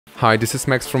Hi, this is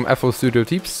Max from FL Studio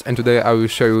Tips, and today I will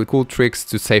show you cool tricks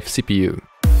to save CPU.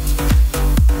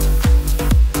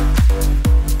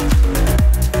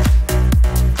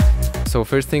 So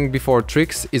first thing before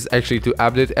tricks is actually to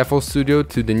update FL Studio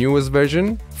to the newest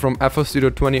version. From FL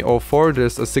Studio 2004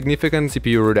 there's a significant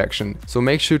CPU reduction, so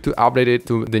make sure to update it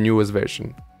to the newest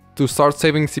version. To start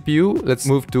saving CPU, let's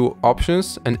move to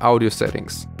Options and Audio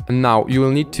Settings. And now you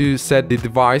will need to set the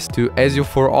device to ASIO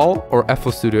for all or FL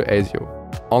Studio ASIO.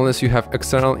 Unless you have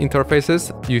external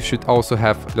interfaces, you should also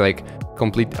have like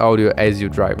complete audio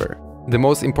ASIO driver. The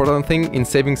most important thing in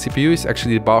saving CPU is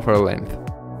actually the buffer length.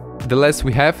 The less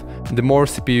we have, the more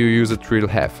CPU usage we'll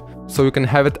have. So you can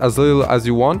have it as little as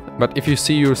you want, but if you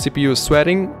see your CPU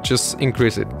sweating, just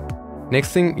increase it.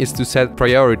 Next thing is to set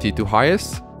priority to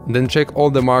highest, then check all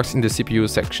the marks in the CPU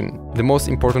section. The most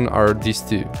important are these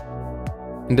two.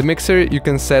 In the mixer, you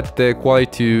can set the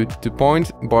quality to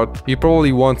point, but you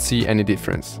probably won't see any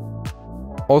difference.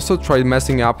 Also try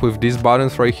messing up with these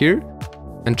buttons right here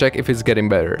and check if it's getting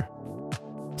better.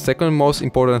 Second most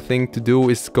important thing to do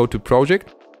is go to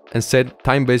Project and set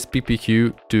time-based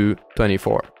PPQ to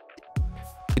 24.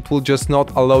 It will just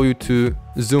not allow you to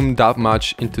zoom that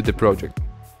much into the project.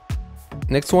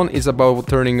 Next one is about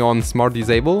turning on Smart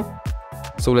Disable.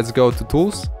 So let's go to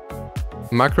Tools,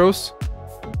 Macros,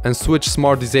 and switch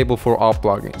Smart Disable for all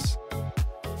plugins.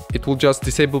 It will just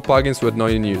disable plugins with no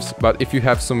use, but if you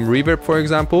have some reverb for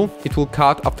example, it will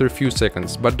cut after a few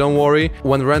seconds, but don't worry,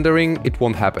 when rendering it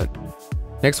won't happen.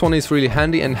 Next one is really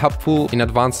handy and helpful in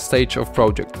advanced stage of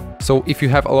project. So if you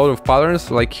have a lot of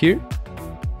patterns like here,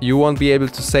 you won't be able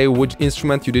to say which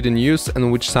instrument you didn't use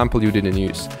and which sample you didn't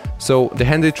use. So the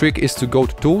handy trick is to go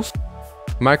to Tools,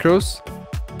 Macros,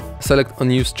 select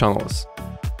Unused Channels.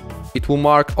 It will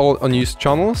mark all unused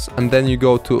channels and then you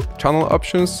go to Channel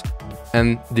Options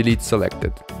and Delete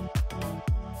Selected.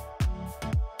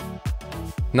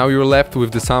 Now you're left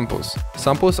with the samples.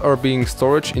 Samples are being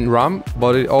stored in RAM,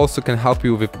 but it also can help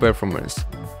you with performance.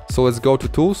 So let's go to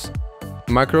Tools,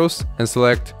 Macros and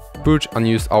select Purge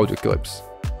Unused Audio Clips.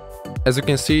 As you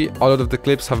can see, a lot of the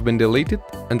clips have been deleted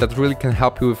and that really can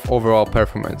help you with overall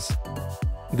performance.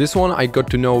 This one I got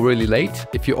to know really late.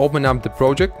 If you open up the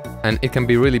project, and it can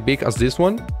be really big as this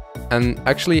one, and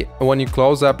actually when you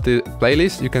close up the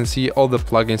playlist you can see all the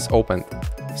plugins opened.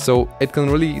 So it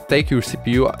can really take your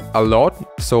CPU a lot,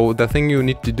 so the thing you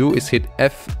need to do is hit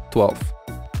F12.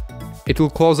 It will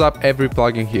close up every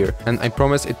plugin here, and I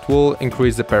promise it will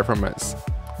increase the performance.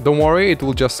 Don't worry, it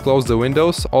will just close the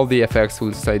windows, all the effects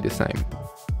will stay the same.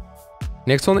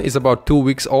 Next one is about 2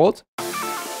 weeks old.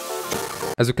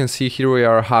 As you can see here we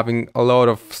are having a lot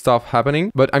of stuff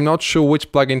happening, but I'm not sure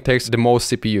which plugin takes the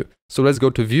most CPU. So let's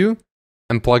go to View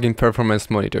and Plugin Performance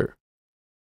Monitor.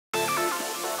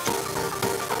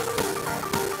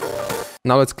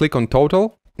 Now let's click on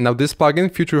Total. Now this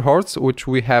plugin, Future Hordes, which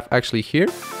we have actually here,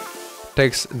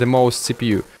 takes the most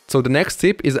CPU. So the next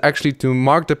tip is actually to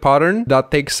mark the pattern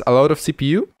that takes a lot of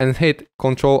CPU and hit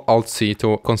Ctrl-Alt-C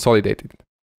to consolidate it.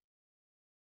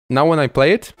 Now when I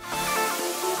play it,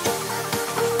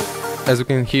 as you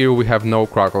can hear, we have no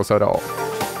crackles at all.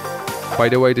 By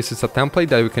the way, this is a template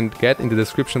that you can get in the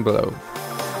description below.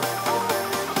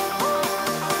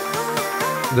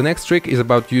 The next trick is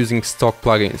about using stock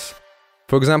plugins.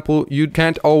 For example, you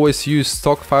can't always use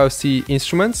stock FileC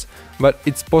instruments, but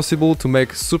it's possible to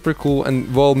make super cool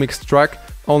and well-mixed track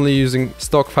only using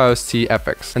stock FileC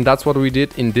effects. And that's what we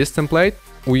did in this template.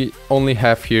 We only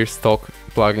have here stock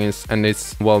plugins and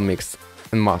it's well-mixed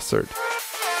and mastered.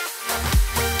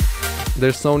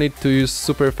 There's no need to use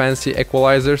super fancy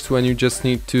equalizers when you just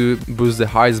need to boost the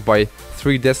highs by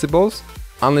 3 decibels,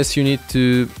 unless you need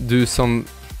to do some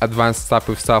advanced type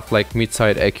of stuff like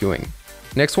mid-side EQing.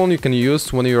 Next one you can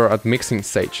use when you're at mixing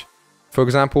stage. For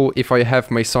example, if I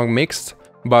have my song mixed,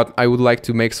 but I would like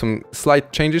to make some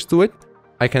slight changes to it,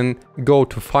 I can go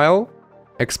to File,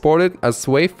 export it as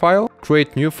WAV file,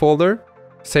 create new folder,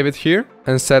 save it here,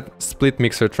 and set Split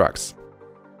Mixer Tracks.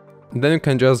 Then you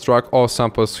can just drag all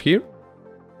samples here,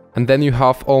 and then you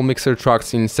have all mixer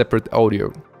tracks in separate audio.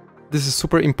 This is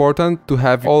super important to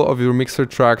have all of your mixer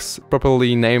tracks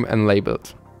properly named and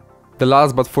labeled. The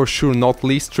last but for sure not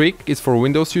least trick is for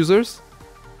Windows users.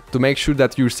 To make sure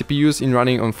that your CPU is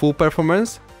running on full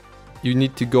performance, you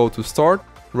need to go to Start,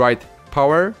 write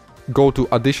Power, go to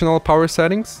Additional Power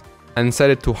Settings and set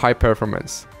it to High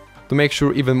Performance. To make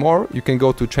sure even more, you can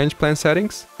go to Change Plan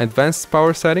Settings, Advanced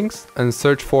Power Settings and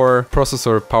search for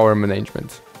Processor Power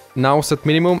Management. Now set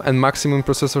minimum and maximum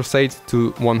processor state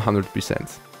to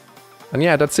 100%. And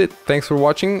yeah, that's it. Thanks for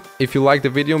watching. If you liked the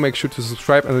video, make sure to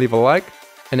subscribe and leave a like.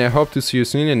 And I hope to see you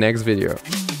soon in the next video.